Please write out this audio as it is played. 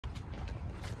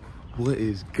What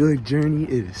is good, Journey?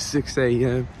 It is 6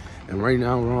 a.m. and right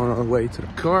now we're on our way to the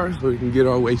car so we can get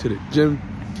our way to the gym.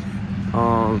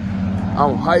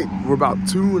 I'm hyped. We're about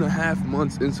 2.5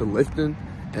 months into lifting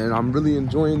and I'm really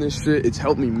enjoying this shit. It's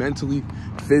helped me mentally,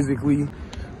 physically.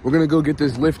 We're gonna go get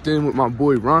this lift in with my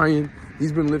boy Ryan.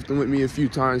 He's been lifting with me a few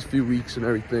times, few weeks and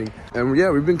everything. And yeah,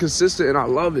 we've been consistent and I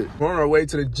love it. We're on our way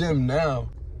to the gym now.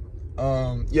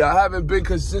 Yeah, I haven't been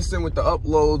consistent with the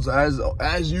uploads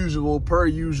as usual, per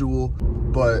usual,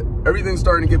 but everything's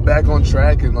starting to get back on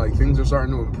track and like things are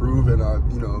starting to improve, and I,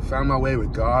 found my way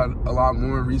with God a lot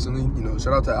more recently.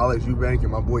 Shout out to Alex Eubank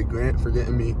and my boy Grant for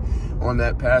getting me on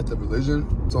that path of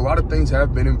religion. So a lot of things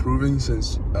have been improving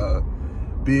since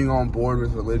being on board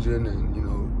with religion and,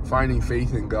 finding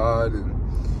faith in God and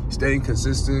staying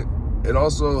consistent. It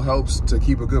also helps to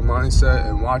keep a good mindset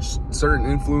and watch certain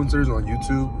influencers on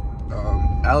YouTube.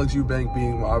 Alex Eubank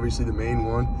being obviously the main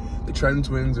one. The Trend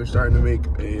Twins are starting to make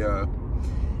an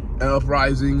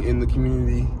uprising in the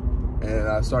community, and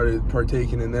I started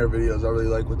partaking in their videos. I really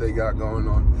like what they got going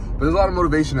on. But there's a lot of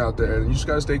motivation out there, and you just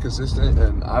gotta stay consistent.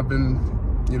 And I've been,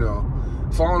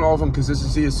 falling off on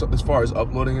consistency as far as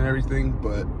uploading and everything,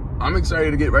 but I'm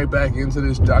excited to get right back into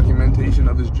this documentation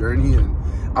of this journey, and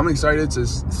I'm excited to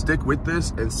stick with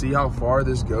this and see how far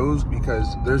this goes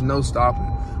because there's no stopping.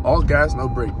 All gas, no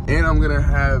brake. And I'm gonna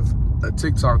have a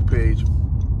TikTok page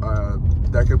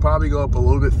that could probably go up a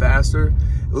little bit faster.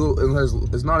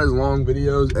 It's not as long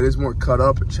videos and it's more cut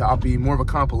up and choppy, more of a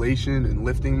compilation and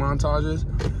lifting montages.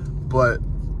 But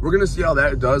we're gonna see how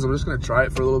that does. I'm just gonna try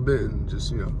it for a little bit and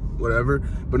just, whatever.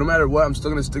 But no matter what, I'm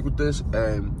still gonna stick with this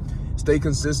and stay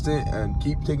consistent and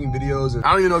keep taking videos. And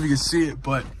I don't even know if you can see it,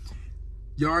 but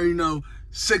you already know,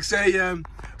 6 a.m.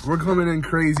 We're coming in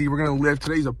crazy. We're gonna lift.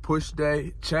 Today's a push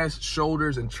day, chest,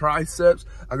 shoulders, and triceps.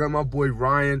 I got my boy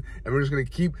Ryan, and we're just gonna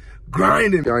keep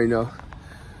grinding. You already know.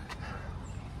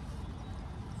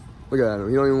 Look at him.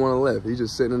 He don't even want to lift. He's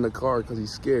just sitting in the car because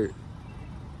he's scared.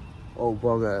 Oh,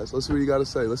 bum ass. Let's see what he got to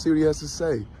say. Let's see what he has to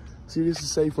say. Let's see what he has to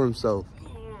say for himself.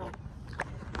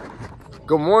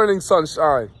 Good morning,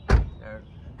 sunshine. Yeah.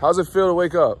 How's it feel to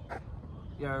wake up?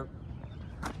 Yeah.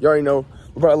 You already know.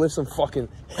 We're about to lift some fucking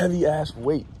heavy ass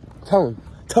weight. Tell him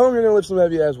you're gonna lift some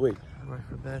heavy ass weight. I'm ready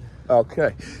for bed.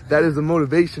 Okay, that is the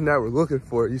motivation that we're looking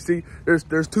for. You see,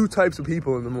 there's two types of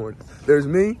people in the morning. There's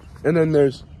me, and then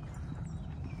there's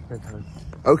Bedtime.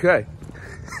 okay.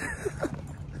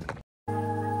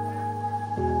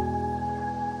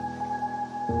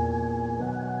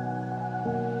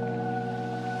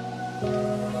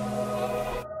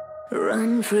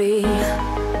 Run free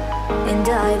and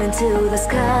dive into the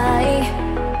sky.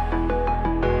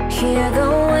 Hear the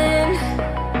wind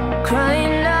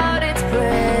crying out its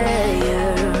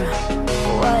prayer.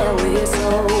 Why are we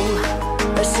so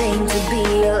ashamed to be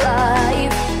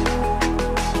alive?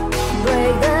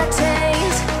 Break the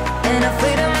chains and our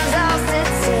freedom's ours to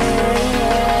take.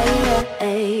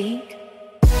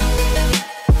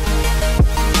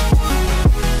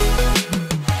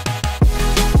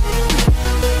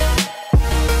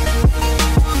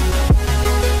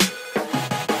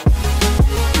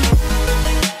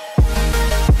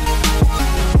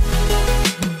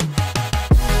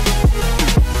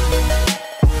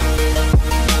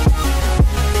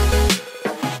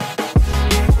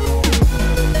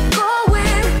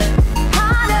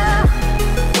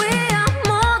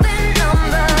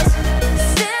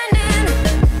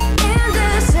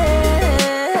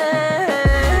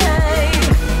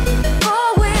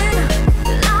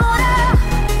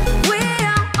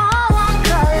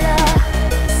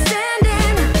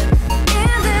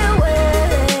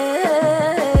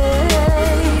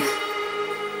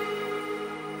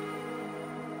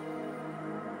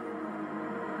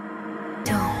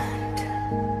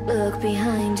 Look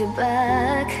behind your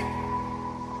back.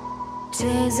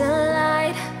 Chase a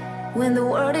light when the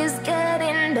world is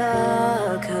getting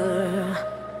darker.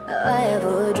 I have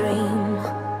a dream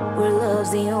where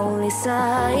love's the only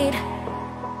side.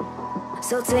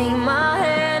 So take my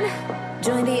hand,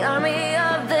 join the army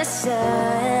of the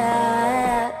shadows.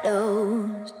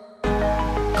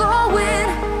 Going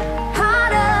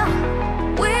harder,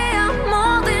 we are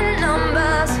more than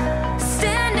numbers.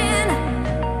 Standing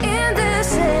in the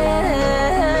shade.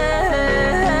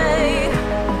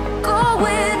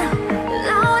 Going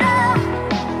louder,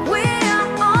 we are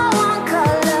all one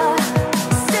color.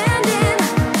 Standing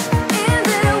in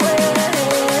the way.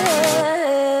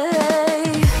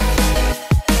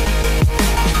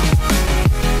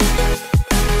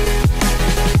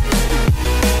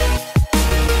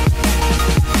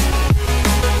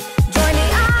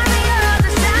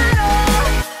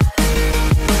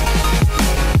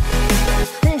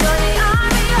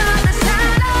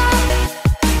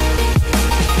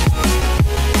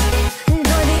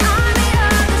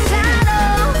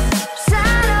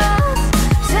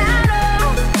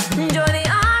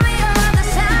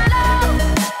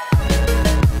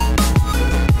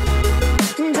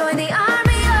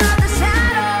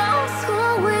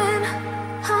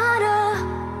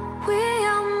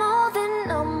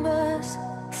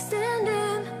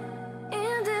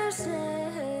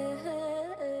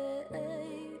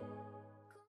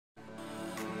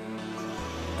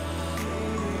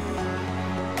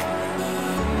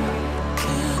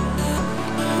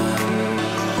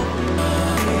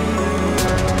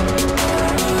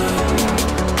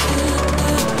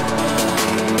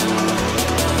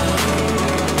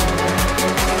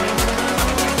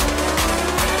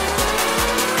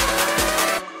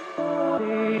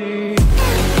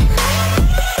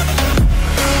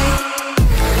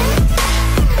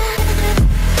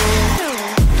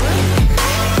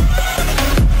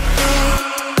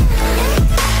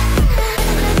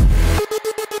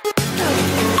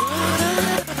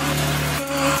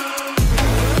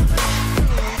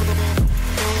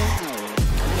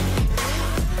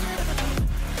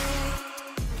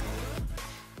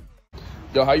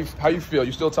 Yo, how you feel?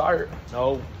 You still tired?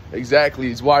 No. Exactly.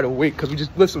 It's wide awake because we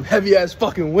just lift some heavy ass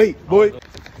fucking weight, boy.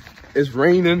 It's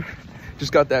raining.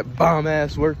 Just got that bomb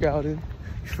ass workout in.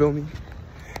 You feel me?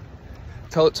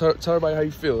 Tell everybody how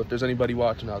you feel if there's anybody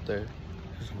watching out there.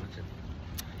 Who's watching?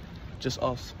 Just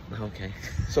us Okay.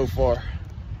 so far.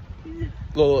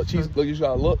 Look, cheese. Look, you just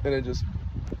gotta look and then just.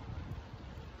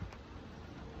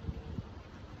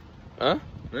 Huh?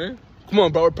 Huh? Come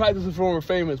on, bro. We're practicing for when we're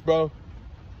famous, bro.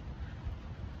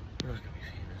 We're not gonna be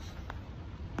famous.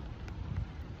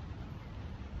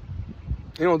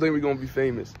 You don't think we're gonna be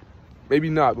famous? Maybe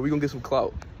not, but we're gonna get some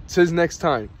clout. Says next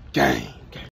time. Gang.